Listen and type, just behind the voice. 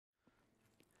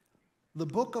The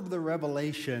book of the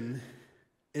Revelation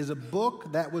is a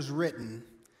book that was written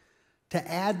to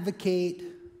advocate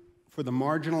for the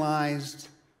marginalized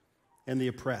and the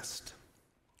oppressed.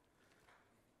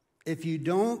 If you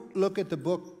don't look at the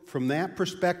book from that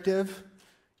perspective,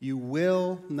 you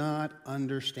will not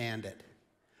understand it.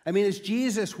 I mean, it's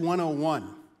Jesus 101.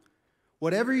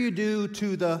 Whatever you do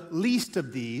to the least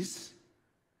of these,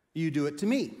 you do it to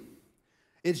me.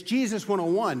 It's Jesus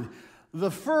 101. The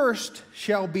first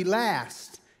shall be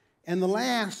last, and the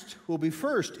last will be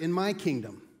first in my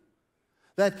kingdom.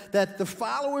 That the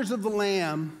followers of the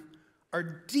Lamb are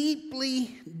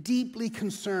deeply, deeply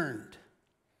concerned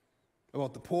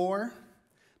about the poor,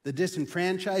 the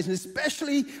disenfranchised, and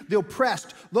especially the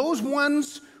oppressed, those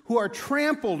ones who are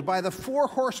trampled by the four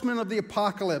horsemen of the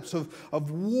apocalypse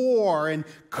of war and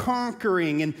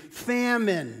conquering and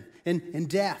famine and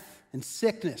death and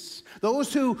sickness.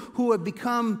 Those who have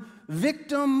become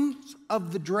victims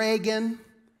of the dragon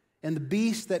and the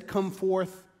beasts that come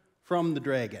forth from the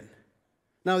dragon.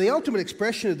 Now, the ultimate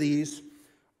expression of these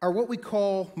are what we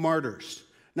call martyrs.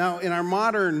 Now, in our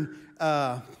modern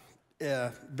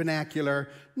vernacular,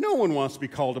 no one wants to be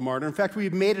called a martyr. In fact,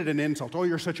 we've made it an insult. Oh,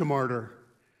 you're such a martyr.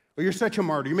 Or you're such a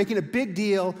martyr. You're making a big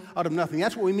deal out of nothing.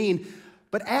 That's what we mean.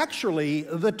 But actually,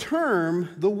 the term,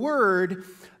 the word,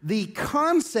 the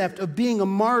concept of being a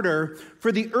martyr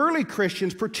for the early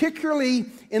Christians, particularly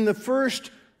in the first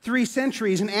 3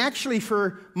 centuries, and actually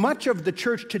for much of the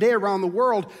church today around the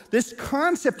world, this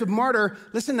concept of martyr,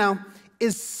 listen now,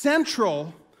 is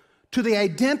central to the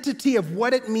identity of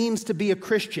what it means to be a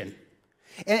Christian.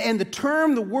 And the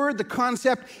term, the word, the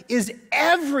concept is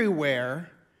everywhere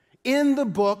in the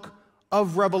book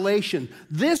of Revelation.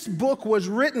 This book was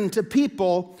written to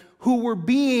people who were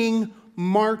being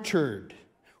martyred,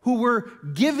 who were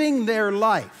giving their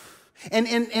life.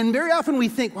 And very often we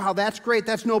think, wow, that's great,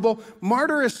 that's noble.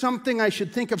 Martyr is something I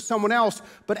should think of someone else.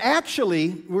 But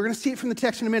actually, we're going to see it from the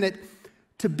text in a minute,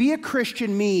 to be a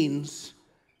Christian means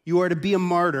you are to be a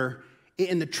martyr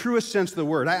in the truest sense of the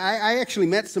word. I actually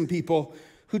met some people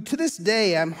who to this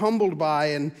day I'm humbled by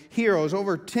and heroes.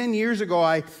 Over 10 years ago,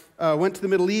 I went to the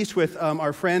Middle East with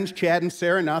our friends, Chad and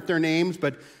Sarah, not their names,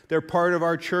 but they're part of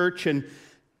our church, and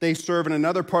they serve in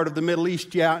another part of the Middle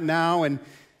East now, and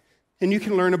you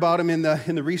can learn about them in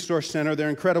the resource center. They're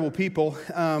incredible people.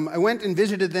 I went and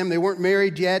visited them. They weren't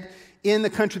married yet in the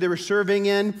country they were serving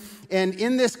in, and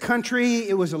in this country,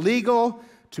 it was illegal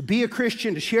to be a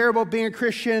Christian, to share about being a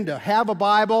Christian, to have a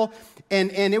Bible,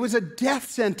 and it was a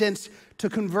death sentence to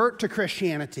convert to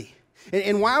Christianity.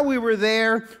 And while we were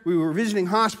there, we were visiting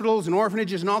hospitals and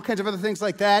orphanages and all kinds of other things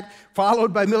like that,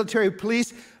 followed by military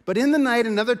police. But in the night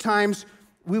and other times,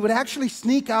 we would actually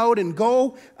sneak out and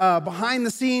go behind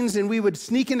the scenes, and we would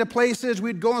sneak into places.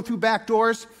 We'd go in through back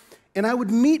doors, and I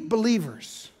would meet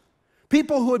believers,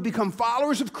 people who had become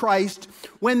followers of Christ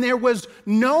when there was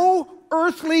no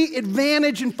earthly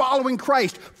advantage in following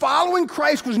Christ. Following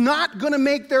Christ was not going to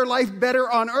make their life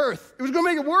better on earth. It was going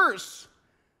to make it worse.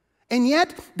 And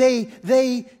yet,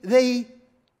 they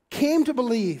came to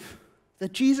believe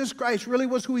that Jesus Christ really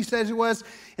was who he says he was,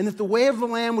 and that the way of the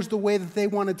Lamb was the way that they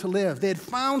wanted to live. They had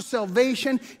found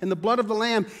salvation in the blood of the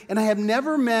Lamb, and I have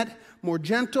never met more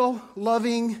gentle,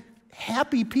 loving,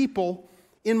 happy people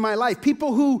in my life.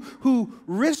 People who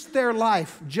risked their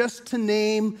life just to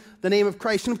name the name of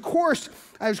Christ. And of course,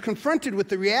 I was confronted with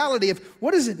the reality of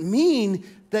what does it mean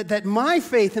that my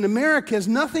faith in America is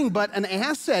nothing but an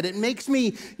asset. It makes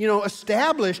me,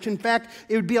 established. In fact,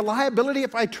 it would be a liability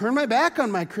if I turn my back on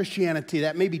my Christianity.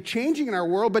 That may be changing in our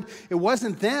world, but it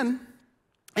wasn't then.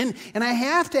 And I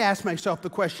have to ask myself the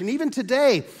question, even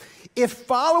today, if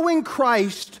following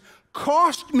Christ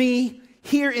cost me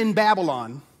here in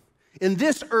Babylon, in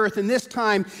this earth, in this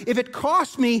time, if it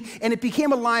cost me and it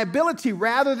became a liability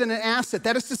rather than an asset,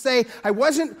 that is to say, I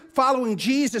wasn't following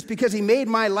Jesus because he made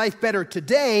my life better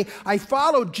today. I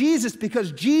followed Jesus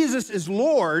because Jesus is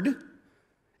Lord,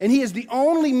 and he is the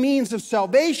only means of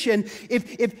salvation.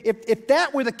 If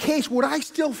that were the case, would I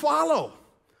still follow?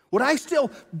 Would I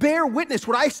still bear witness?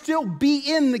 Would I still be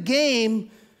in the game?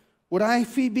 Would I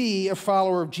be a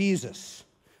follower of Jesus?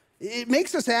 It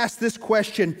makes us ask this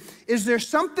question, is there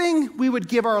something we would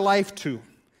give our life to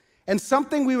and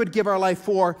something we would give our life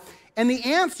for? And the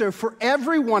answer for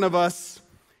every one of us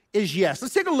is yes.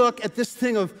 Let's take a look at this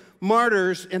thing of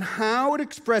martyrs and how it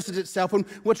expresses itself and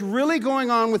what's really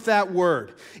going on with that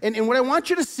word. And what I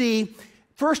want you to see,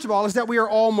 first of all, is that we are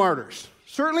all martyrs.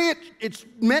 Certainly it's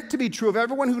meant to be true of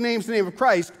everyone who names the name of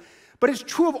Christ, but it's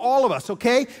true of all of us,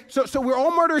 okay? So we're all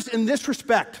martyrs in this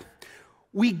respect.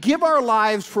 We give our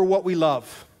lives for what we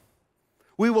love.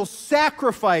 We will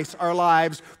sacrifice our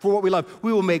lives for what we love.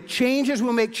 We will make changes.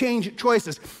 We'll make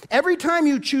choices. Every time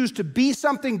you choose to be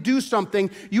something, do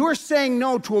something, you are saying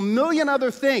no to a million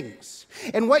other things.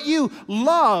 And what you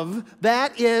love,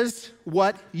 that is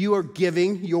what you are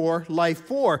giving your life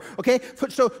for. Okay?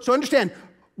 So understand,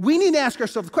 we need to ask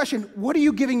ourselves the question, what are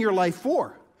you giving your life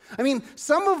for? I mean,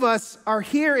 some of us are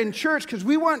here in church because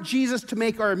we want Jesus to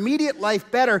make our immediate life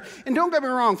better. And don't get me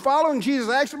wrong, following Jesus,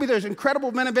 actually there's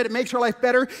incredible benefit. It makes our life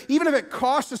better, even if it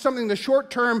costs us something in the short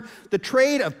term, the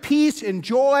trade of peace and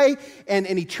joy and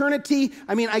eternity.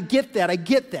 I mean, I get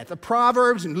that. The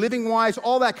Proverbs and living wise,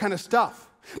 all that kind of stuff.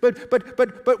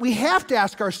 But we have to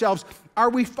ask ourselves, are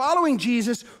we following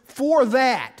Jesus for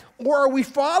that? Or are we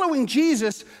following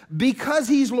Jesus because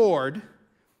he's Lord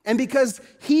and because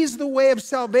he's the way of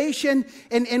salvation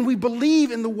and we believe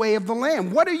in the way of the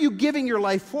Lamb? What are you giving your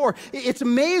life for? It's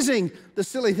amazing the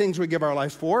silly things we give our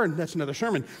lives for, and that's another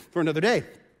sermon for another day.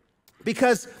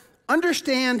 Because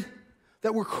understand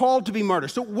that we're called to be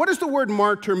martyrs. So what does the word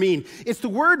martyr mean? It's the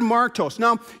word martos.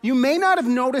 Now, you may not have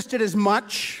noticed it as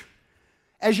much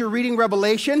as you're reading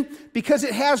Revelation because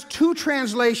it has two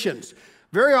translations.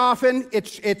 Very often,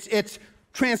 it's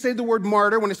translated the word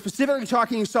martyr when it's specifically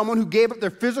talking to someone who gave up their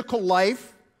physical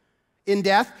life in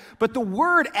death. But the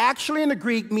word actually in the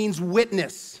Greek means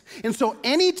witness. And so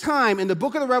anytime in the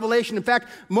book of the Revelation, in fact,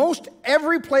 most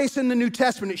every place in the New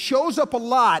Testament, it shows up a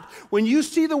lot. When you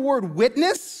see the word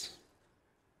witness,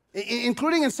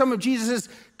 including in some of Jesus'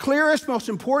 clearest, most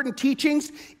important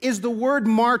teachings, is the word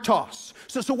martos.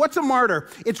 So what's a martyr?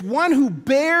 It's one who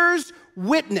bears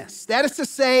witness. That is to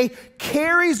say,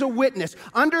 carries a witness,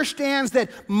 understands that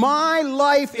my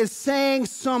life is saying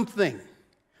something.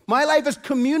 My life is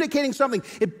communicating something.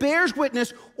 It bears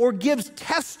witness or gives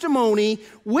testimony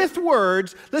with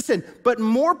words, listen, but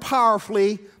more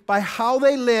powerfully by how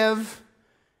they live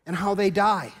and how they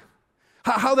die.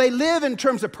 How they live in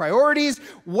terms of priorities,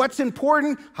 what's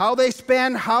important, how they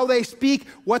spend, how they speak,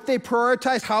 what they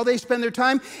prioritize, how they spend their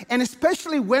time, and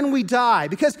especially when we die.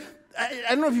 Because I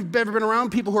don't know if you've ever been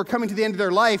around people who are coming to the end of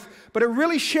their life, but it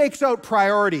really shakes out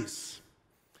priorities.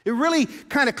 It really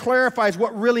kind of clarifies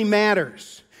what really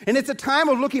matters. And it's a time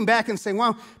of looking back and saying,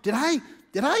 wow, did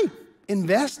I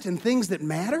invest in things that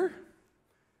matter?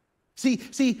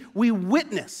 See, we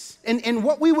witness, and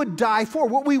what we would die for,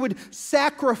 what we would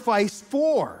sacrifice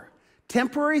for,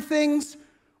 temporary things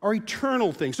or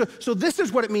eternal things. So this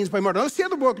is what it means by martyr. Let's see how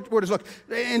the word is look.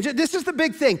 And this is the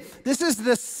big thing. This is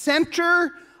the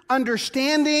center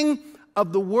understanding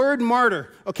of the word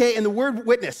martyr, okay, and the word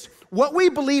witness. What we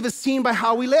believe is seen by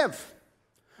how we live,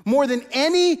 more than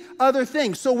any other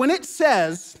thing. So when it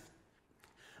says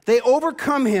they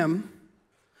overcome him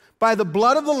by the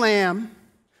blood of the Lamb,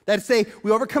 that say,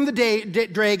 we overcome the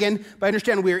dragon by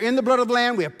understanding we are in the blood of the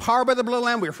Lamb, we have power by the blood of the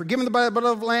Lamb, we are forgiven by the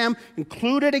blood of the Lamb,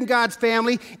 included in God's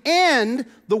family, and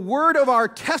the word of our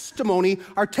testimony.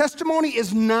 Our testimony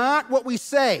is not what we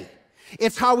say,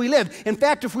 it's how we live. In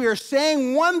fact, if we are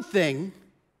saying one thing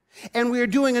and we are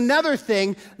doing another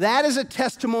thing, that is a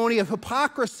testimony of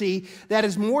hypocrisy that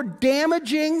is more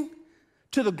damaging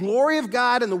to the glory of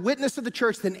God and the witness of the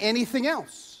church than anything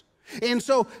else. And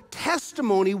so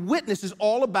testimony, witness, is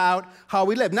all about how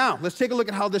we live. Now, let's take a look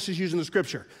at how this is used in the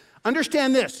scripture.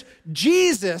 Understand this.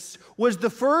 Jesus was the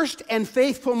first and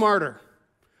faithful martyr.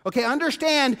 Okay,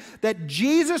 understand that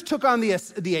Jesus took on the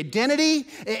identity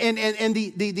and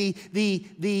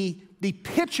the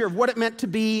picture of what it meant to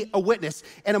be a witness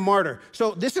and a martyr.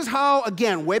 So this is how,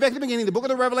 again, way back at the beginning, the book of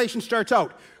the Revelation starts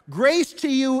out. Grace to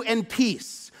you and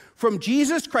peace from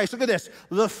Jesus Christ. Look at this.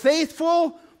 The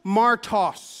faithful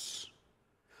martos.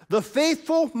 The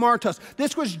faithful martyrs.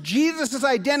 This was Jesus'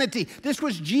 identity. This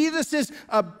was Jesus'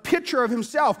 picture of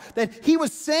himself, that he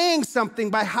was saying something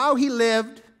by how he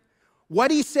lived,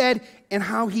 what he said, and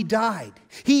how he died.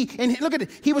 And look at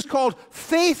it. He was called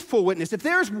faithful witness. If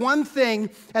there's one thing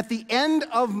at the end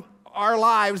of our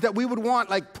lives that we would want,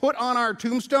 like put on our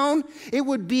tombstone, it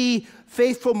would be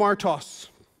faithful martyrs.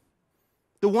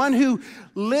 The one who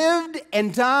lived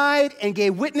and died and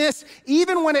gave witness,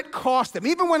 even when it cost them,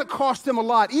 even when it cost them a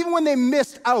lot, even when they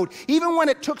missed out, even when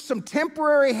it took some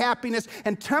temporary happiness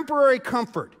and temporary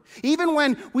comfort, even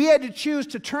when we had to choose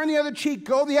to turn the other cheek,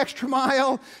 go the extra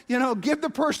mile, give the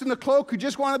person the cloak who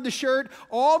just wanted the shirt,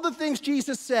 all the things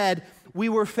Jesus said, we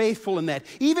were faithful in that,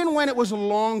 even when it was a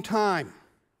long time.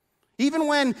 Even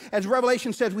when, as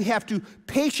Revelation says, we have to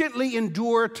patiently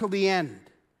endure till the end.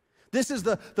 This is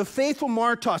the faithful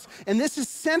Martyrs, and this is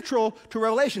central to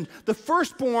Revelation. The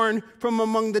firstborn from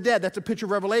among the dead, that's a picture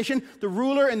of Revelation, the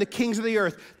ruler and the kings of the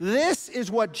earth. This is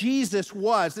what Jesus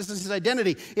was. This is his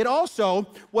identity. It also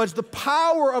was the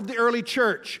power of the early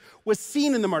church was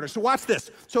seen in the martyrs. So watch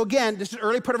this. So again, this is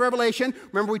early part of Revelation.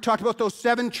 Remember we talked about those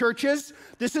 7 churches?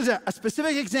 This is a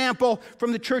specific example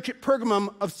from the church at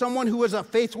Pergamum of someone who was a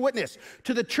faithful witness.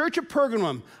 To the church at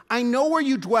Pergamum, I know where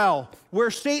you dwell,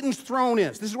 where Satan's throne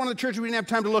is. This is one of the churches we didn't have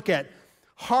time to look at.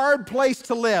 Hard place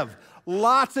to live.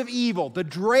 Lots of evil. The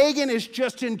dragon is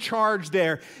just in charge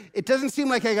there. It doesn't seem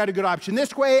like I got a good option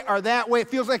this way or that way. It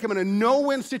feels like I'm in a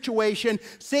no-win situation.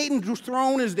 Satan's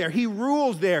throne is there. He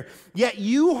rules there. Yet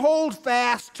you hold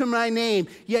fast to my name.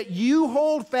 Yet you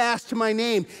hold fast to my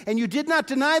name. And you did not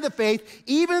deny the faith,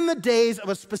 even in the days of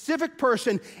a specific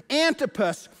person,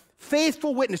 Antipas,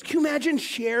 faithful witness. Can you imagine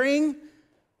sharing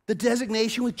the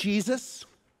designation with Jesus?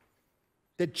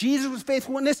 That Jesus was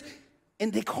faithful witness?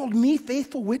 And they called me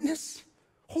faithful witness?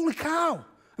 Holy cow.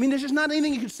 I mean, there's just not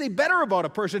anything you could say better about a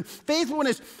person. Faithful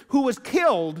witness who was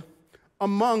killed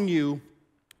among you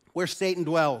where Satan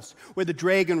dwells, where the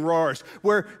dragon roars,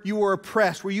 where you were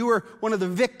oppressed, where you were one of the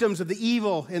victims of the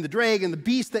evil and the dragon, the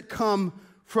beasts that come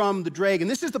from the dragon.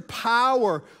 This is the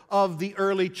power of the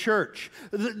early church.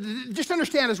 Just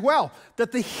understand as well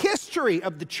that the history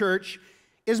of the church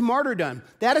is martyrdom.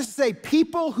 That is to say,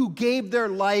 people who gave their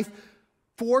life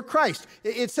for Christ.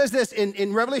 It says this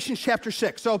in Revelation chapter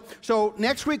 6. So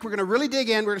next week we're going to really dig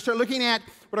in. We're going to start looking at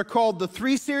what are called the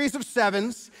 3 series of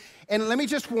 7s. And let me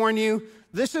just warn you,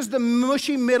 this is the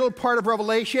mushy middle part of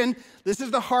Revelation. This is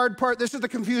the hard part. This is the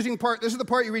confusing part. This is the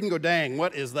part you read and go, dang,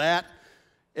 what is that?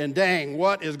 And dang,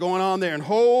 what is going on there? And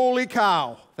holy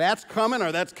cow, that's coming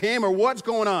or that's came or what's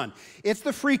going on? It's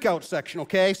the freak out section,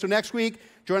 okay? So next week,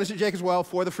 join us at Jake as well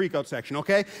for the freak out section,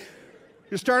 okay?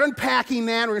 We're going to start unpacking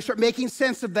that. We're going to start making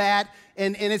sense of that.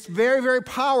 And it's very, very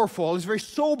powerful. It's very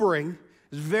sobering.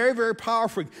 It's very, very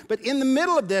powerful. But in the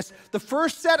middle of this, the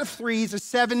first set of 3s is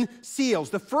 7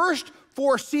 seals. The first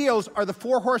 4 seals are the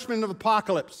 4 horsemen of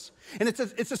apocalypse. And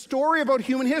it's a story about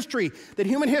human history. That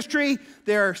human history,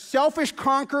 there are selfish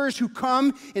conquerors who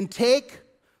come and take.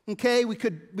 Okay, we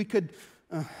could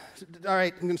all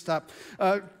right, I'm going to stop.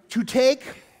 To take,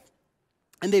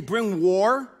 and they bring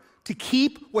war to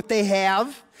keep what they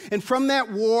have. And from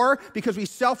that war, because we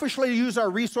selfishly use our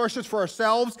resources for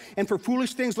ourselves and for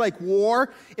foolish things like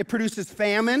war, it produces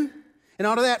famine. And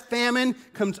out of that famine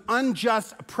comes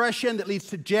unjust oppression that leads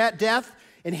to death.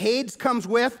 And Hades comes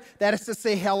with, that is to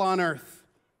say, hell on earth.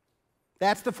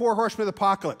 That's the 4 horsemen of the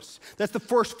apocalypse. That's the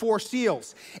first 4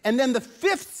 seals. And then the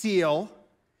 5th seal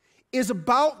is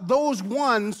about those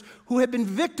ones who have been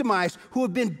victimized, who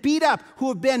have been beat up, who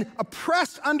have been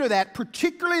oppressed under that,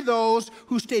 particularly those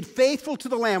who stayed faithful to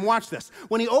the Lamb. Watch this.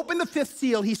 When he opened the 5th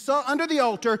seal, he saw under the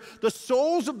altar the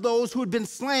souls of those who had been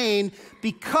slain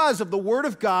because of the word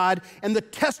of God and the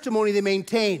testimony they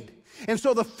maintained. And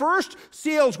so the first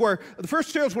seals were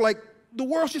like, the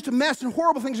world's just a mess and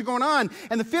horrible things are going on.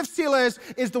 And the 5th seal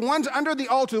is the ones under the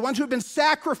altar, the ones who have been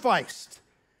sacrificed,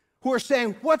 who are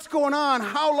saying, what's going on?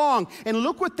 How long? And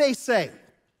look what they say.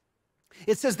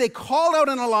 It says they called out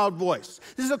in a loud voice.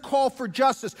 This is a call for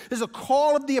justice. This is a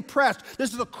call of the oppressed.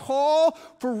 This is a call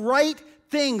for right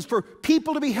things, for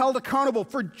people to be held accountable,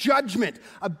 for judgment.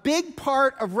 A big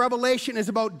part of Revelation is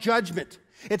about judgment.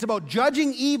 It's about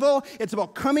judging evil. It's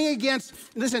about coming against.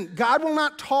 Listen, God will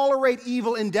not tolerate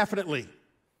evil indefinitely.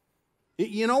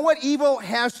 You know what evil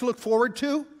has to look forward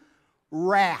to?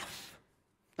 Wrath.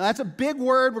 Now, that's a big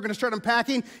word. We're going to start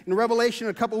unpacking in Revelation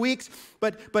in a couple weeks.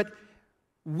 But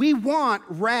we want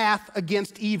wrath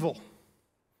against evil.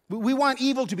 We want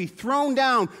evil to be thrown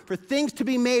down, for things to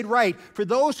be made right, for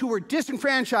those who were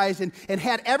disenfranchised and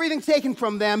had everything taken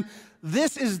from them.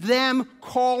 This is them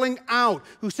calling out.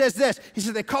 Who says this? He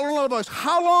says, they call in a loud voice,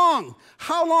 how long?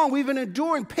 How long? We've been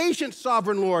enduring patience,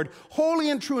 sovereign Lord, holy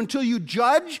and true, until you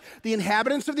judge the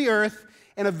inhabitants of the earth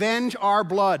and avenge our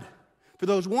blood. For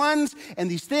those ones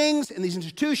and these things and these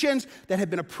institutions that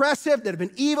have been oppressive, that have been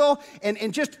evil, and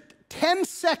in just 10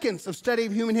 seconds of study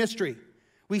of human history,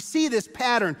 we see this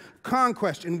pattern of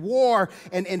conquest and war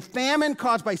and famine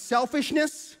caused by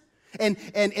selfishness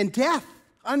and death.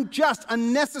 Unjust,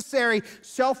 unnecessary,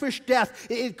 selfish death.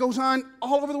 It goes on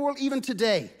all over the world, even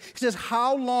today. He says,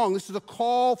 how long? This is a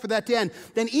call for that to end.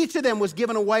 Then each of them was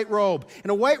given a white robe.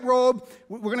 And a white robe,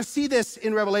 we're going to see this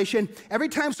in Revelation. Every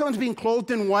time someone's being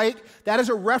clothed in white, that is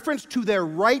a reference to their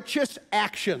righteous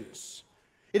actions.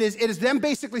 It is them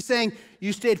basically saying,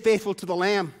 you stayed faithful to the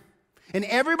Lamb. And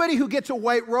everybody who gets a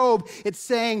white robe, it's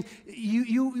saying,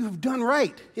 you've done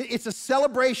right. It's a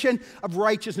celebration of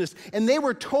righteousness. And they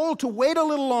were told to wait a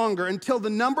little longer until the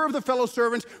number of the fellow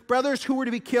servants, brothers who were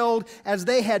to be killed as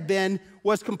they had been,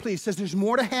 was complete. It says there's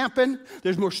more to happen.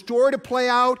 There's more story to play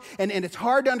out. And it's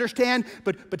hard to understand,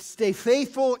 but stay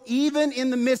faithful even in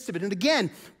the midst of it. And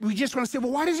again, we just want to say,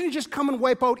 well, why doesn't he just come and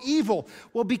wipe out evil?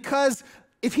 Well, because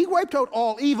if he wiped out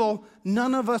all evil,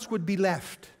 none of us would be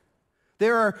left.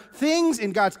 There are things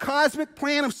in God's cosmic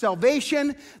plan of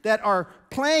salvation that are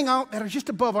playing out that are just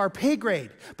above our pay grade.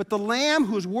 But the Lamb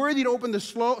who is worthy to open the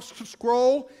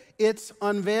scroll, it's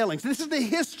unveiling. So this is the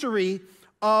history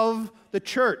of the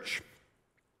church.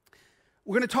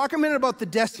 We're going to talk a minute about the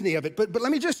destiny of it, but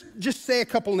let me just say a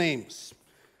couple names.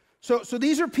 So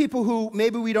these are people who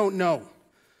maybe we don't know.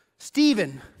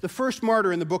 Stephen, the first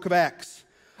martyr in the book of Acts.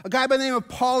 A guy by the name of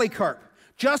Polycarp.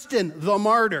 Justin, the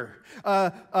martyr,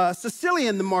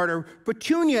 Cecilian, the martyr,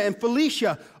 Petunia and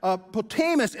Felicia,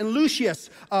 Potamus and Lucius,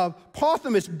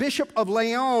 Pothamus, bishop of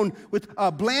Leon, with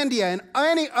Blandia, and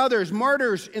many others,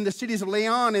 martyrs in the cities of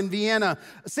Leon and Vienna,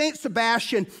 Saint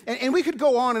Sebastian, and we could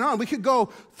go on and on. We could go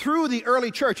through the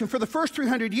early church, and for the first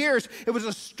 300 years, it was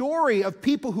a story of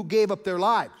people who gave up their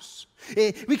lives.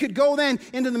 We could go then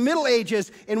into the Middle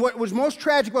Ages, and what was most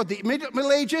tragic about the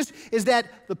Middle Ages is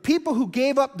that the people who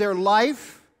gave up their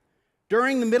life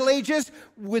during the Middle Ages,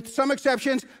 with some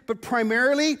exceptions, but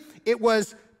primarily it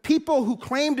was people who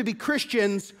claimed to be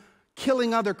Christians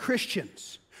killing other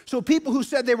Christians. So people who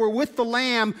said they were with the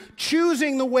Lamb,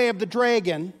 choosing the way of the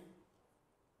dragon,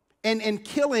 and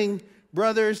killing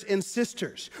brothers and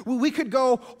sisters. We could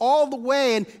go all the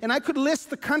way, and I could list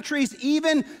the countries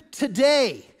even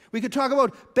today. We could talk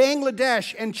about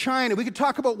Bangladesh and China. We could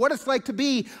talk about what it's like to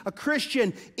be a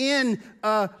Christian in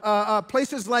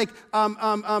places like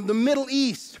the Middle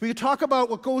East. We could talk about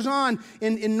what goes on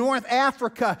in North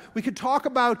Africa. We could talk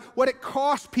about what it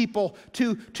costs people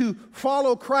to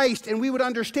follow Christ. And we would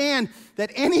understand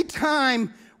that any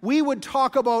time we would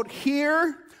talk about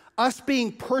here, us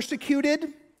being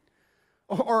persecuted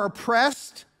or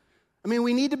oppressed, I mean,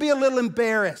 we need to be a little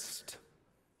embarrassed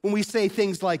when we say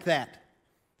things like that.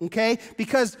 Okay?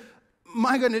 Because,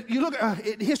 my goodness, you look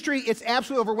at history, it's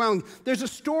absolutely overwhelming. There's a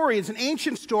story, it's an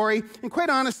ancient story, and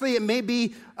quite honestly, it may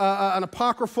be an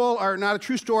apocryphal or not a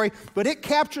true story, but it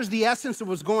captures the essence of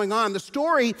what's going on. The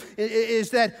story is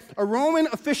that a Roman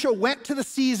official went to the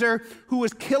Caesar who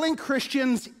was killing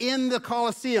Christians in the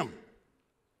Colosseum.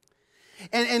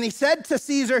 And he said to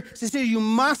Caesar, you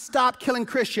must stop killing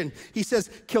Christians. He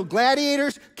says, kill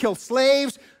gladiators, kill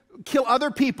slaves, kill other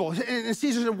people. And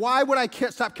Caesar said, why would I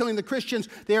stop killing the Christians?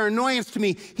 They are an annoyance to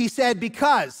me. He said,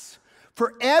 because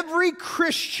for every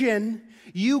Christian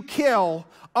you kill,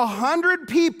 100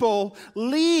 people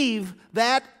leave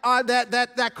that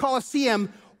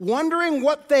Colosseum wondering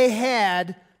what they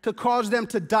had to cause them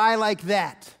to die like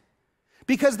that.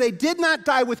 Because they did not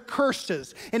die with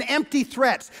curses and empty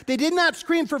threats. They did not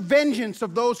scream for vengeance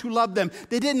of those who loved them.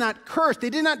 They did not curse. They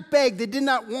did not beg. They did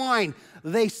not whine.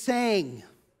 They sang.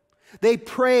 They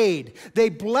prayed, they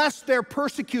blessed their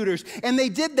persecutors, and they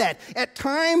did that. At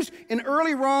times in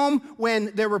early Rome,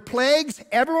 when there were plagues,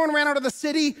 everyone ran out of the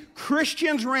city,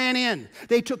 Christians ran in.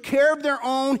 They took care of their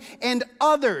own and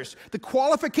others. The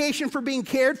qualification for being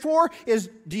cared for is,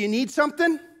 do you need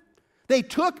something? They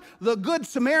took the Good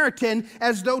Samaritan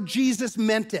as though Jesus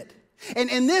meant it.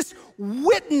 And this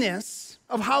witness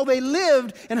of how they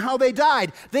lived and how they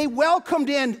died, they welcomed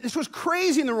in, this was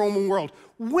crazy in the Roman world,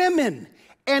 women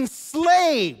and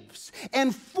slaves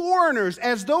and foreigners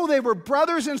as though they were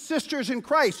brothers and sisters in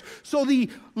Christ. So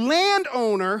the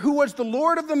landowner, who was the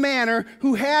lord of the manor,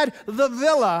 who had the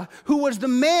villa, who was the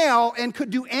male and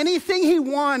could do anything he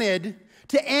wanted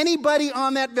to anybody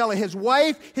on that villa, his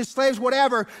wife, his slaves,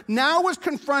 whatever, now was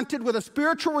confronted with a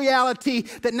spiritual reality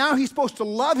that now he's supposed to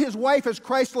love his wife as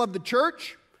Christ loved the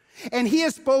church. And he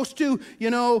is supposed to,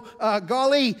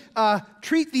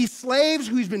 treat these slaves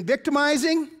who he's been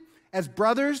victimizing as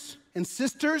brothers and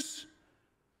sisters.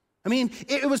 I mean,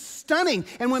 it was stunning.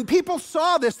 And when people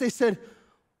saw this, they said,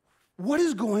 what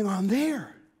is going on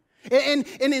there? And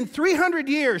in 300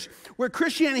 years, where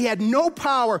Christianity had no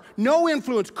power, no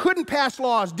influence, couldn't pass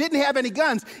laws, didn't have any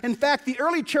guns. In fact, the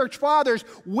early church fathers,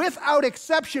 without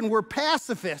exception, were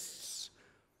pacifists.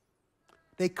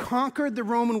 They conquered the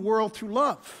Roman world through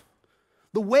love.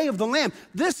 The way of the Lamb.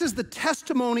 This is the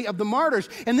testimony of the martyrs.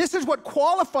 And this is what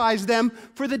qualifies them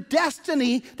for the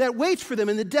destiny that waits for them.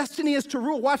 And the destiny is to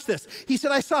rule. Watch this. He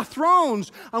said, I saw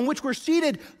thrones on which were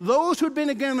seated those who had been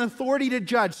given authority to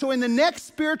judge. So in the next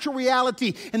spiritual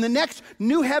reality, in the next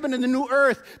new heaven and the new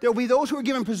earth, there will be those who are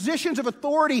given positions of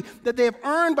authority that they have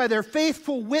earned by their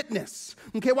faithful witness.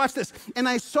 Okay, watch this. And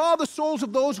I saw the souls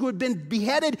of those who had been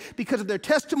beheaded because of their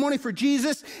testimony for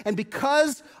Jesus and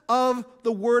because of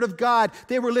the word of God.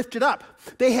 They were lifted up.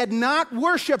 They had not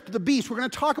worshiped the beast. We're going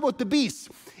to talk about the beast.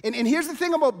 And here's the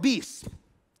thing about beasts. A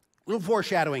little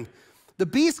foreshadowing. The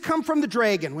beasts come from the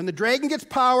dragon. When the dragon gets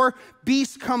power,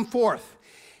 beasts come forth.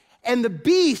 And the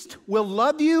beast will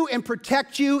love you and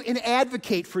protect you and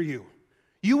advocate for you.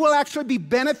 You will actually be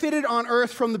benefited on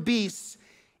earth from the beasts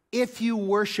if you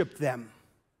worship them.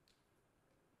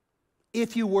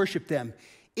 If you worship them.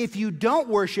 If you don't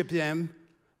worship them,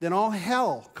 then all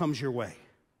hell comes your way.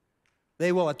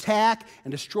 They will attack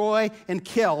and destroy and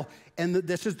kill, and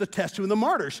this is the testimony of the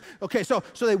martyrs. Okay, so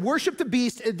they worshiped the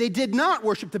beast. They did not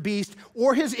worship the beast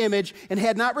or his image and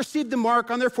had not received the mark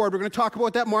on their forehead. We're going to talk about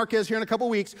what that mark is here in a couple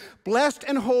weeks. Blessed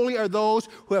and holy are those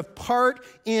who have part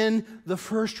in the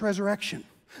first resurrection.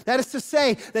 That is to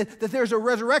say that there's a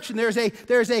resurrection, there's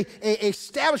a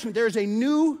establishment, there's a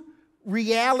new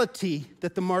reality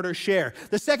that the martyrs share.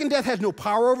 The second death has no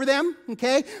power over them,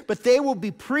 okay? But they will be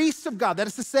priests of God. That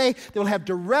is to say, they will have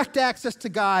direct access to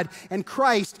God and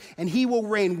Christ, and he will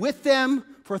reign with them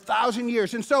for 1,000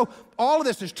 years. And so all of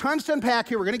this, there's tons to unpack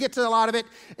here. We're going to get to a lot of it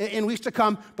in weeks to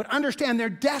come. But understand their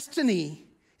destiny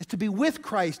is to be with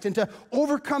Christ and to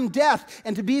overcome death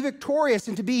and to be victorious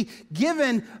and to be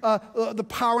given the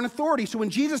power and authority. So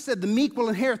when Jesus said the meek will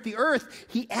inherit the earth,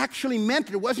 he actually meant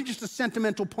it. It wasn't just a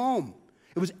sentimental poem.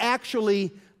 It was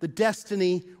actually the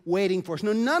destiny waiting for us.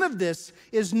 No, none of this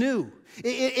is new.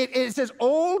 It's as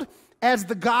old as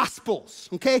the Gospels,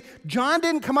 okay? John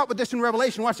didn't come up with this in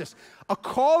Revelation. Watch this. A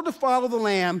call to follow the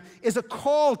Lamb is a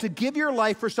call to give your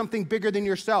life for something bigger than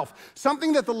yourself.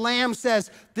 Something that the Lamb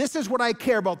says, this is what I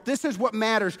care about. This is what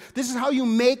matters. This is how you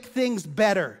make things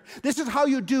better. This is how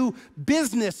you do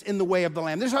business in the way of the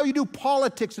Lamb. This is how you do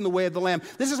politics in the way of the Lamb.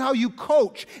 This is how you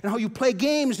coach and how you play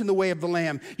games in the way of the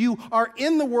Lamb. You are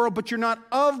in the world, but you're not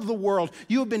of the world.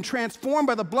 You have been transformed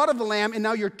by the blood of the Lamb, and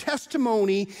now your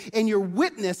testimony and your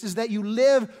witness is that you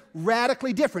live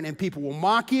radically different, and people will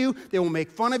mock you. They will make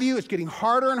fun of you. It's getting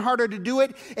harder and harder to do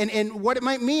it, and what it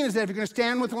might mean is that if you're going to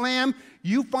stand with the Lamb,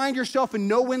 you find yourself in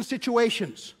no-win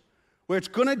situations where it's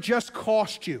going to just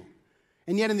cost you,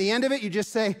 and yet in the end of it, you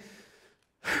just say,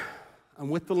 I'm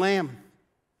with the Lamb.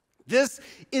 This,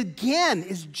 again,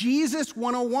 is Jesus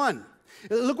 101.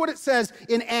 Look what it says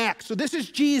in Acts. So this is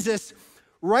Jesus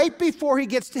right before he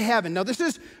gets to heaven. Now this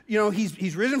is,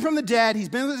 he's risen from the dead. He's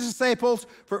been with his disciples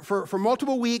for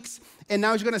multiple weeks, and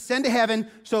now he's going to ascend to heaven.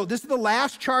 So this is the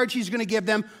last charge he's going to give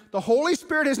them. The Holy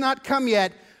Spirit has not come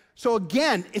yet. So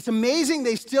again, it's amazing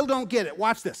they still don't get it.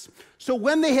 Watch this. So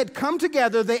when they had come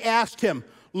together, they asked him,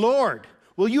 Lord,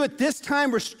 will you at this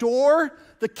time restore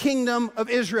the kingdom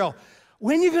of Israel?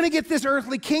 When are you going to get this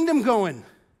earthly kingdom going?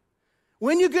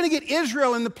 When are you going to get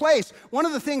Israel in the place? One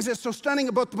of the things that's so stunning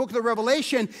about the book of the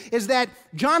Revelation is that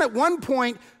John at one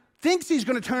point thinks he's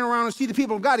going to turn around and see the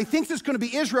people of God. He thinks it's going to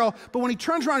be Israel, but when he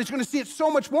turns around, he's going to see it's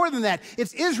so much more than that.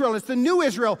 It's Israel. It's the new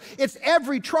Israel. It's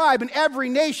every tribe and every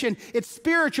nation. It's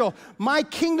spiritual. My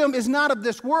kingdom is not of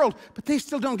this world, but they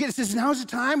still don't get it. He says, now's the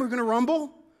time we're going to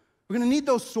rumble? We're going to need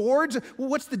those swords? Well,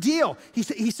 what's the deal?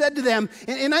 He said to them,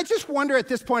 and I just wonder at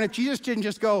this point if Jesus didn't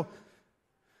just go,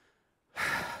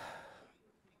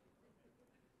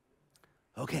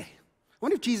 okay. I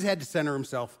wonder if Jesus had to center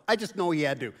himself. I just know he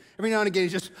had to. Every now and again,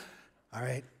 he's just, all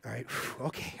right,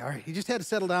 okay, all right. He just had to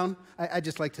settle down. I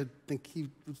just like to think he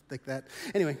was like that.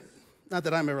 Anyway, not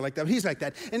that I'm ever like that, but he's like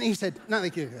that. And he said, not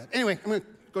like you like that. Anyway, I'm going to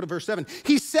go to verse 7.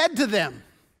 He said to them,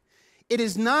 it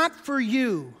is not for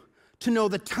you to know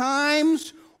the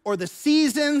times or the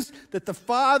seasons that the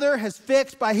Father has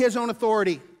fixed by his own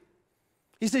authority.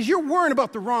 He says, you're worrying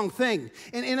about the wrong thing.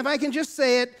 And if I can just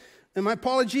say it, and my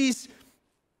apologies,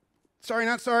 sorry,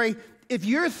 not sorry. If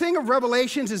your thing of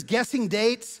Revelations is guessing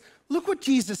dates, look what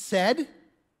Jesus said.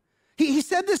 He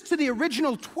said this to the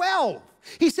original 12.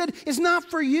 He said, it's not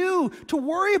for you to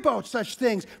worry about such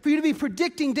things, for you to be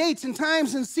predicting dates and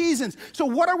times and seasons. So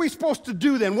what are we supposed to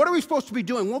do then? What are we supposed to be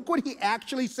doing? Look what he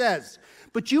actually says.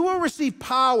 But you will receive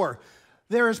power.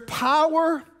 There is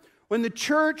power when the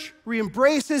church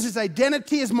re-embraces its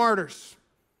identity as martyrs.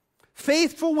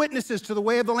 Faithful witnesses to the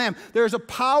way of the Lamb. There is a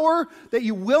power that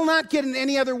you will not get in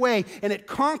any other way, and it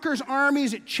conquers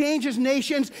armies, it changes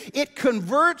nations, it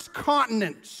converts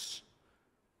continents.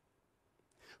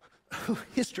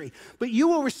 history. But you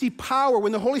will receive power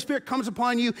when the Holy Spirit comes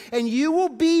upon you, and you will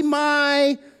be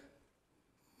my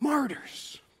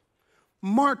martyrs,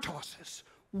 martoses,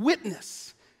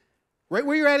 witness. Right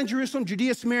where you're at in Jerusalem,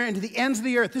 Judea, Samaria, and to the ends of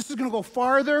the earth. This is going to go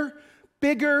farther,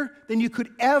 bigger than you could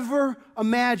ever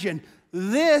imagine.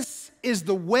 This is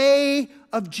the way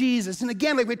of Jesus. And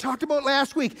again, like we talked about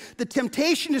last week, the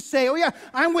temptation to say, oh yeah,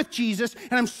 I'm with Jesus,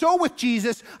 and I'm so with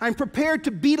Jesus, I'm prepared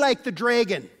to be like the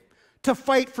dragon, to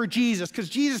fight for Jesus, because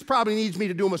Jesus probably needs me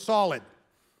to do him a solid.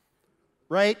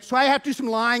 Right? So I have to do some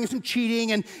lying and some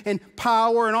cheating and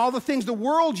power and all the things the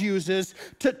world uses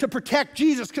to protect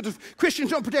Jesus, because if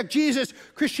Christians don't protect Jesus,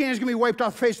 Christianity is going to be wiped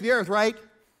off the face of the earth, right?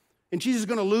 And Jesus is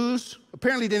going to lose.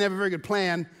 Apparently he didn't have a very good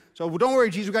plan. So don't worry,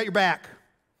 Jesus, we got your back.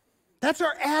 That's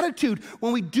our attitude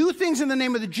when we do things in the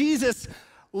name of the Jesus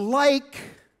like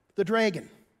the dragon,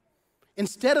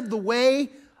 instead of the way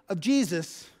of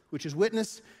Jesus, which is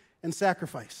witness and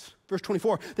sacrifice. Verse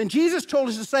 24, then Jesus told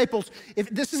his disciples, if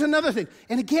this is another thing,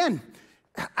 and again,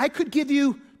 I could give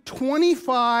you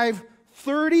 25,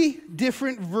 30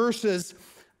 different verses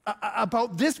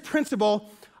about this principle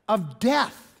of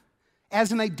death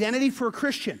as an identity for a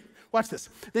Christian. Watch this.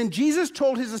 Then Jesus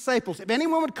told his disciples, if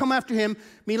anyone would come after him,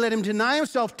 let him deny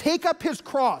himself, take up his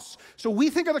cross. So we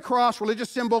think of the cross, religious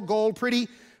symbol, gold, pretty.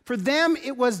 For them,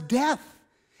 it was death.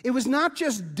 It was not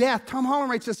just death. Tom Holland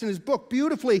writes this in his book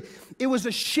beautifully. It was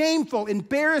a shameful,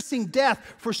 embarrassing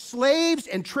death for slaves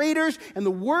and traitors and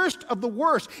the worst of the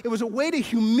worst. It was a way to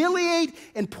humiliate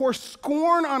and pour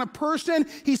scorn on a person.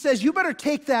 He says, you better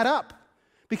take that up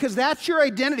because that's your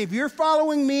identity. If you're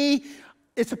following me,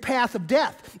 it's a path of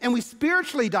death. And we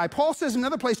spiritually die. Paul says in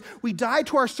another place, we die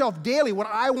to ourselves daily. What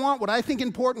I want, what I think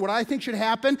important, what I think should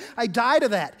happen, I die to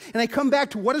that. And I come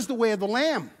back to what is the way of the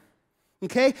Lamb.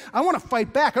 Okay? I want to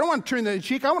fight back. I don't want to turn the other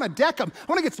cheek. I want to deck them.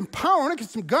 I want to get some power. I want to get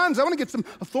some guns. I want to get some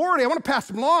authority. I want to pass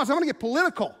some laws. I want to get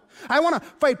political. I want to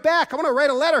fight back. I want to write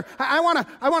a letter. I want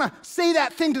to say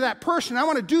that thing to that person. I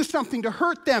want to do something to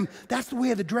hurt them. That's the way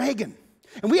of the dragon.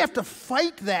 And we have to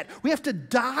fight that. We have to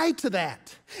die to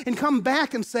that and come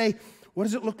back and say, what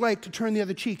does it look like to turn the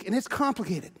other cheek? And it's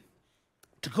complicated.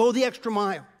 To go the extra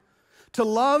mile, to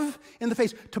love in the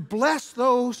face, to bless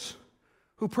those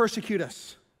who persecute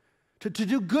us, to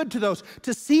do good to those,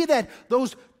 to see that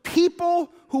those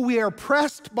people who we are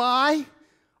oppressed by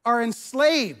are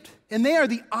enslaved, and they are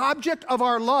the object of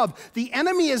our love. The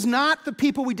enemy is not the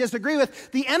people we disagree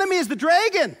with. The enemy is the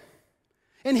dragon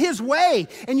in his way,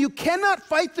 and you cannot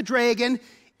fight the dragon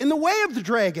in the way of the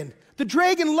dragon. The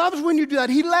dragon loves when you do that.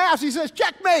 He laughs. He says,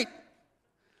 checkmate.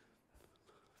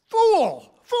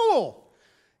 Fool, fool.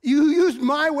 You used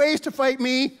my ways to fight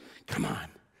me. Come on.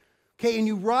 Okay, and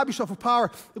you rob yourself of power.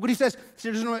 Look what he says.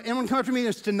 Does anyone come after me?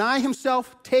 It's deny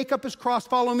himself, take up his cross,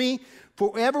 follow me.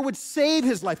 For whoever would save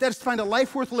his life, that is to find a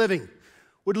life worth living,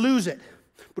 would lose it.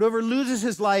 But whoever loses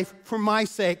his life for my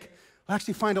sake will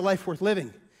actually find a life worth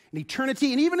living. In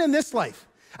eternity, and even in this life.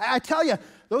 I tell you,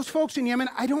 those folks in Yemen,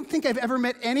 I don't think I've ever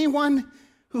met anyone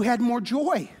who had more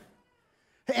joy.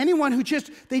 Anyone who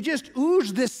they just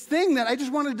oozed this thing that I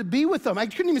just wanted to be with them. I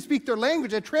couldn't even speak their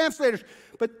language, I had translators,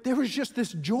 but there was just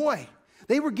this joy.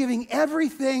 They were giving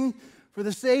everything for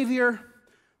the Savior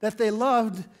that they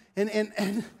loved,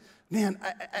 and man,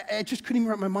 I just couldn't even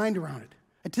wrap my mind around it.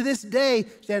 And to this day,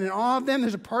 standing in awe of them,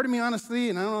 there's a part of me, honestly,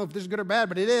 and I don't know if this is good or bad,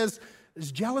 but it is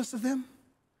jealous of them.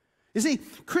 You see,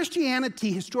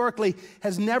 Christianity historically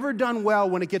has never done well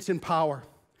when it gets in power.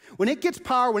 When it gets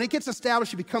power, when it gets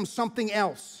established, it becomes something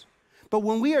else. But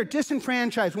when we are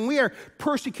disenfranchised, when we are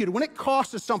persecuted, when it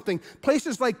costs us something,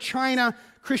 places like China,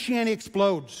 Christianity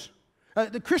explodes.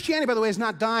 The Christianity, by the way, is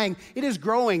not dying. It is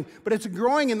growing, but it's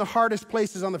growing in the hardest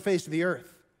places on the face of the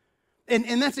earth.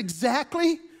 And that's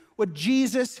exactly what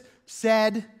Jesus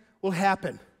said will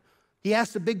happen. He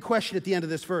asked a big question at the end of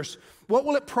this verse. What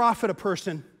will it profit a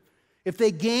person if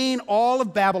they gain all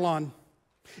of Babylon,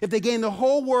 if they gain the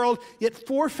whole world, yet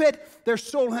forfeit their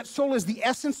soul? That soul is the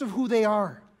essence of who they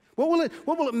are. What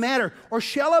will it matter? Or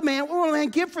what will a man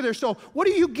give for their soul? What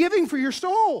are you giving for your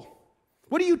soul?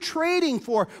 What are you trading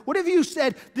for? What have you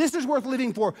said, this is worth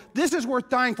living for, this is worth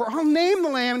dying for? I'll name the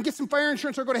Lamb and get some fire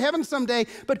insurance or go to heaven someday,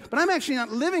 but I'm actually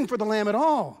not living for the Lamb at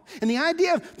all. And the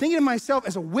idea of thinking of myself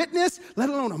as a witness, let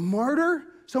alone a martyr,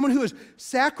 someone who is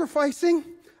sacrificing,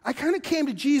 I kind of came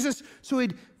to Jesus so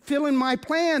he'd fill in my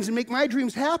plans and make my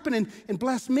dreams happen and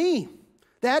bless me.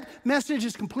 That message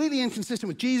is completely inconsistent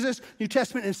with Jesus, New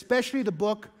Testament, and especially the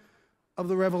book of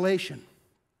the Revelation.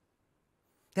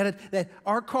 That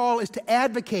our call is to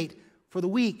advocate for the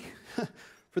weak,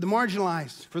 for the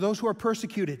marginalized, for those who are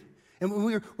persecuted. And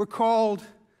we're called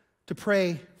to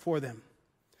pray for them.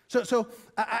 So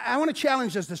I want to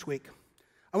challenge us this week.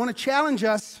 I want to challenge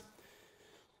us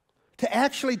to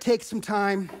actually take some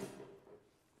time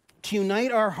to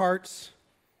unite our hearts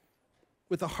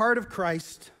with the heart of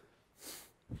Christ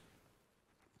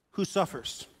who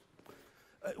suffers.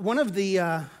 One of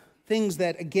the things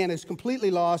that, again, is completely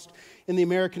lost in the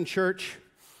American church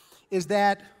is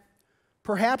that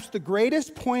perhaps the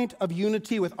greatest point of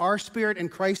unity with our spirit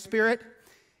and Christ's spirit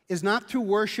is not through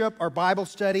worship or Bible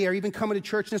study or even coming to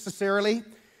church necessarily.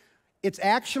 It's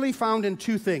actually found in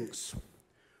two things.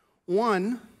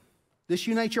 One, this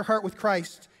unites your heart with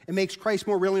Christ and makes Christ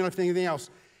more real than anything else,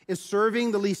 is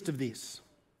serving the least of these,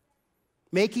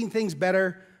 making things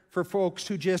better for folks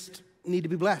who just need to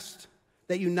be blessed.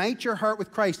 That unite your heart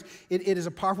with Christ. It is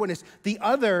a powerful witness. The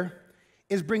other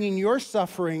is bringing your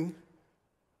suffering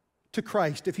to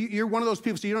Christ. If you're one of those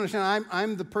people, so you don't understand,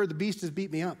 I'm the beast has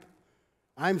beat me up.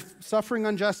 I'm suffering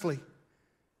unjustly.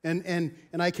 And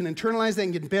I can internalize that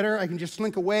and get bitter. I can just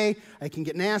slink away. I can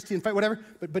get nasty and fight, whatever.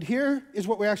 But here is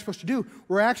what we're actually supposed to do.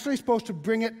 We're actually supposed to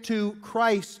bring it to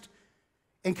Christ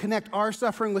and connect our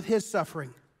suffering with his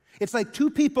suffering. It's like two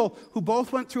people who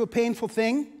both went through a painful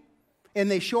thing,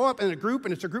 and they show up in a group,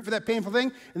 and it's a group for that painful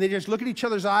thing, and they just look at each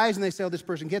other's eyes, and they say, oh, this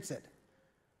person gets it.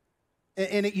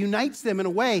 And it unites them in a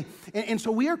way. And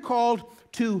so we are called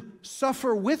to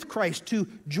suffer with Christ, to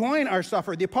join our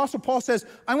suffer. The Apostle Paul says,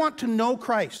 I want to know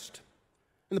Christ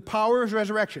and the power of his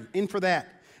resurrection, in for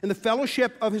that. And the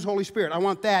fellowship of his Holy Spirit, I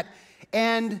want that.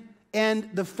 And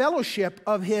the fellowship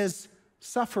of his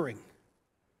suffering.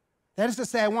 That is to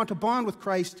say, I want to bond with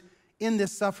Christ in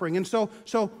this suffering. And so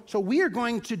we are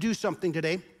going to do something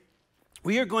today.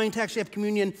 We are going to actually have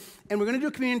communion, and we're going to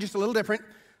do communion just a little different.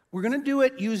 We're going to do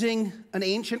it using an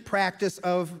ancient practice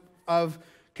of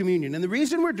communion. And the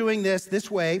reason we're doing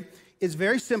this way is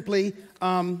very simply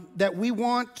that we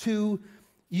want to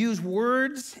use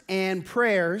words and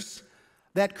prayers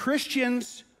that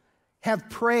Christians have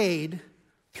prayed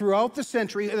throughout the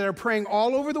century, that are praying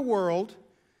all over the world,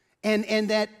 and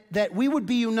that we would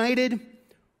be united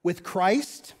with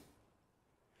Christ,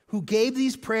 who gave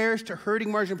these prayers to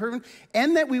hurting, marginal person,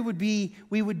 and that we would be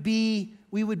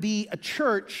a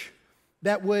church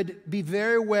that would be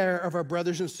very aware of our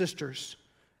brothers and sisters.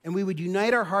 And we would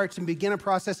unite our hearts and begin a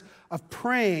process of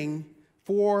praying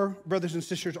for brothers and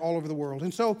sisters all over the world.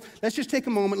 And so let's just take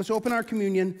a moment. Let's open our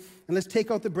communion, and let's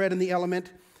take out the bread and the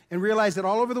element and realize that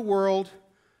all over the world,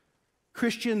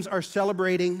 Christians are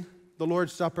celebrating the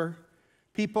Lord's Supper.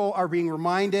 People are being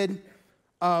reminded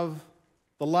of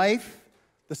the life,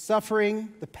 the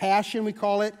suffering, the passion, we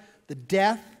call it, the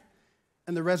death,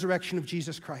 and the resurrection of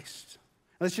Jesus Christ.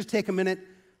 Let's just take a minute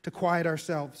to quiet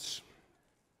ourselves.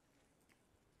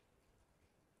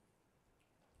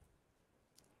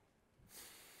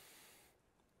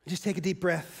 Just take a deep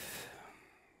breath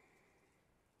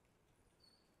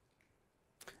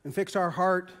and fix our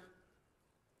heart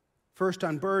first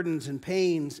on burdens and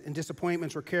pains and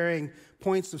disappointments we're carrying,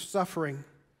 points of suffering,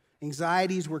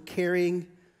 anxieties we're carrying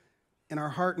in our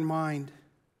heart and mind.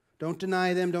 Don't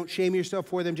deny them. Don't shame yourself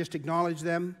for them. Just acknowledge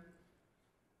them.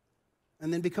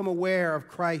 And then become aware of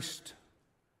Christ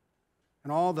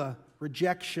and all the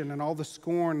rejection and all the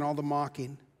scorn and all the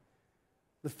mocking,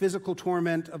 the physical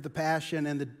torment of the passion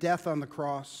and the death on the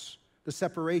cross, the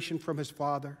separation from his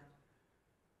Father.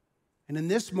 And in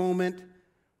this moment,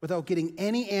 without getting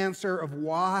any answer of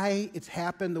why it's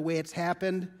happened the way it's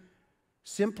happened,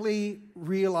 simply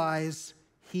realize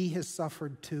he has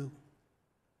suffered too.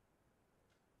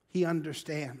 He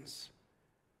understands.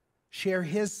 Share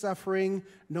his suffering,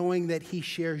 knowing that he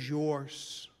shares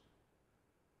yours.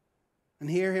 And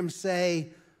hear him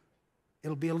say,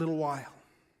 it'll be a little while.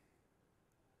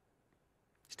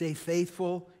 Stay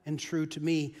faithful and true to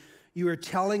me. You are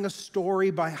telling a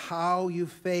story by how you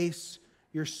face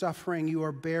your suffering. You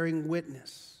are bearing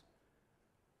witness.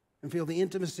 And feel the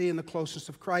intimacy and the closeness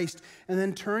of Christ. And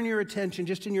then turn your attention,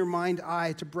 just in your mind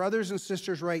eye, to brothers and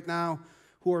sisters right now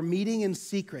who are meeting in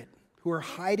secret, who are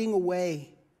hiding away,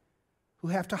 who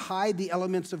have to hide the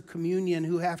elements of communion,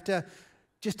 who have to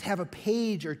just have a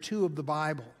page or two of the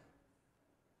Bible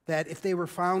that if they were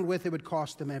found with, it would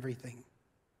cost them everything.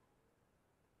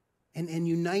 And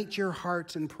unite your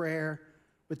hearts in prayer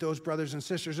with those brothers and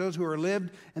sisters, those who are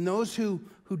lived and those who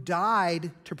died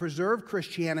to preserve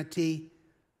Christianity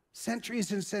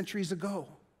centuries and centuries ago,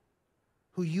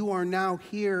 who you are now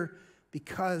here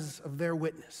because of their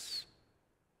witness.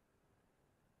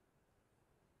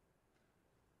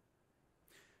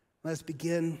 Let's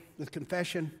begin with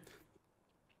confession.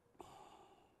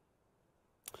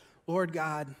 Lord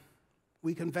God,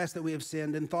 we confess that we have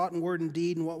sinned in thought and word and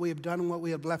deed, and what we have done and what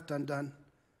we have left undone.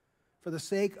 For the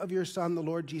sake of your Son, the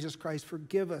Lord Jesus Christ,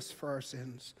 forgive us for our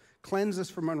sins, cleanse us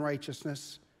from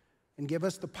unrighteousness, and give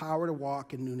us the power to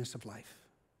walk in newness of life.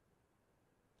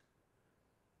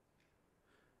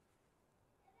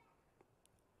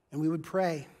 And we would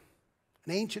pray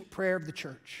an ancient prayer of the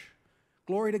church.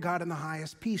 Glory to God in the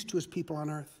highest, peace to his people on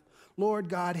earth. Lord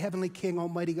God, heavenly King,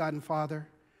 almighty God and Father,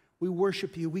 we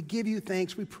worship you. We give you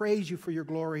thanks. We praise you for your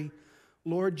glory.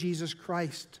 Lord Jesus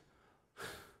Christ,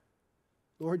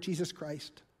 Lord Jesus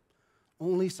Christ,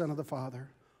 only Son of the Father,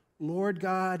 Lord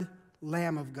God,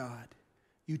 Lamb of God,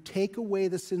 you take away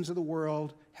the sins of the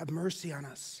world. Have mercy on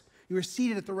us. You are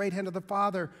seated at the right hand of the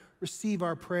Father. Receive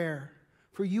our prayer.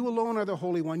 For you alone are the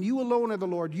Holy One. You alone are the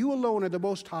Lord. You alone are the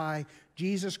Most High,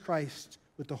 Jesus Christ,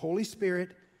 with the Holy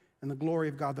Spirit and the glory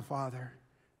of God the Father.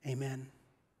 Amen.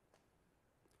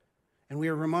 And we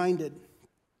are reminded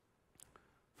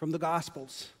from the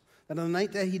Gospels that on the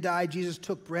night that he died, Jesus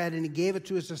took bread and he gave it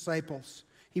to his disciples.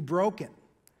 He broke it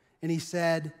and he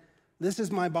said, "This is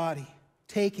my body.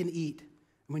 Take and eat.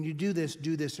 And when you do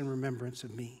this in remembrance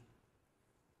of me."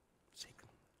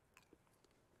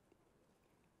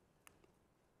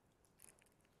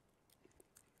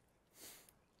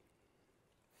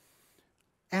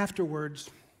 Afterwards,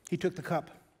 he took the cup.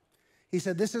 He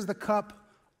said, "This is the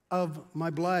cup of my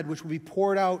blood, which will be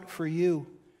poured out for you.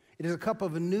 It is a cup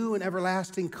of a new and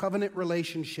everlasting covenant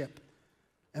relationship.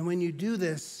 And when you do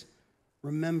this,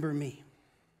 remember me."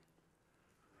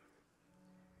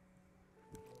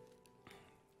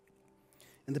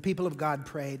 And the people of God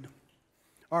prayed,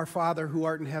 "Our Father who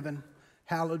art in heaven,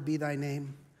 hallowed be thy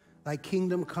name. Thy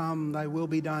kingdom come, thy will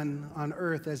be done on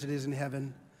earth as it is in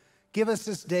heaven. Give us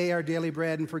this day our daily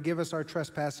bread, and forgive us our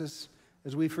trespasses,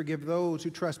 as we forgive those who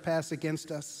trespass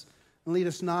against us. And lead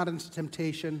us not into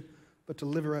temptation, but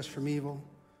deliver us from evil.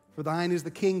 For thine is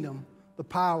the kingdom, the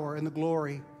power, and the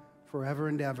glory, forever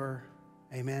and ever.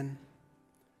 Amen."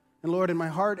 And Lord, in my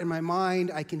heart and my mind,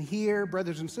 I can hear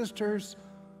brothers and sisters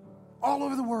all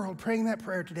over the world praying that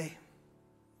prayer today.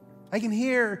 I can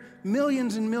hear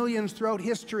millions and millions throughout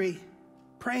history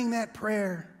praying that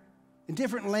prayer in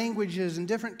different languages and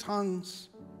different tongues.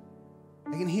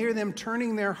 I can hear them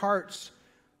turning their hearts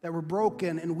that were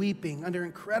broken and weeping under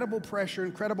incredible pressure,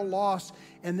 incredible loss,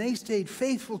 and they stayed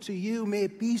faithful to you. May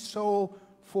it be so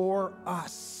for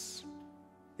us.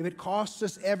 If it costs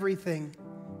us everything,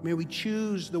 may we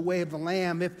choose the way of the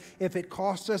Lamb. If it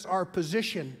costs us our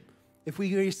position, if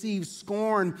we receive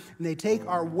scorn and they take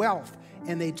our wealth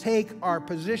and they take our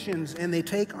positions and they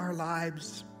take our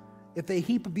lives, if they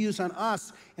heap abuse on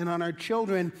us and on our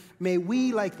children, may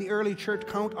we, like the early church,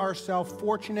 count ourselves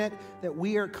fortunate that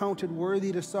we are counted worthy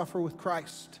to suffer with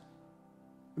Christ.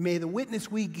 May the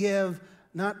witness we give,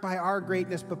 not by our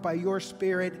greatness, but by your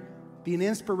Spirit, be an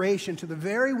inspiration to the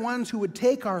very ones who would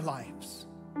take our lives,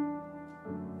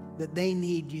 that they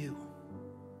need you.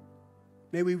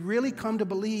 May we really come to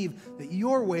believe that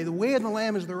your way, the way of the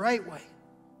Lamb, is the right way,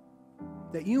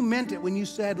 that you meant it when you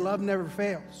said love never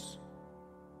fails,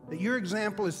 that your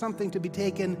example is something to be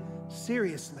taken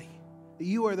seriously, that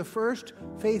you are the first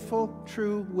faithful,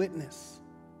 true witness.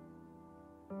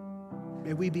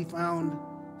 May we be found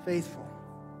faithful.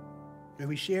 May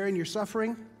we share in your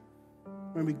suffering.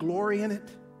 May we glory in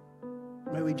it.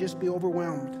 May we just be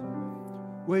overwhelmed.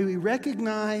 May we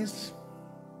recognize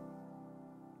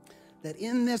that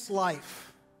in this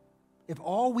life, if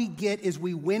all we get is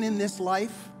we win in this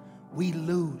life, we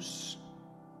lose.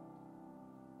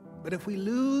 But if we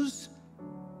lose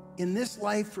in this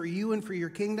life for you and for your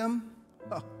kingdom,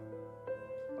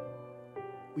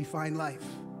 we find life.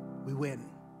 We win.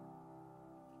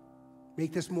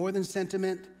 Make this more than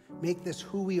sentiment. Make this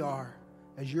who we are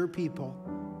as your people.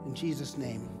 In Jesus'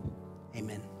 name,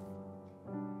 amen.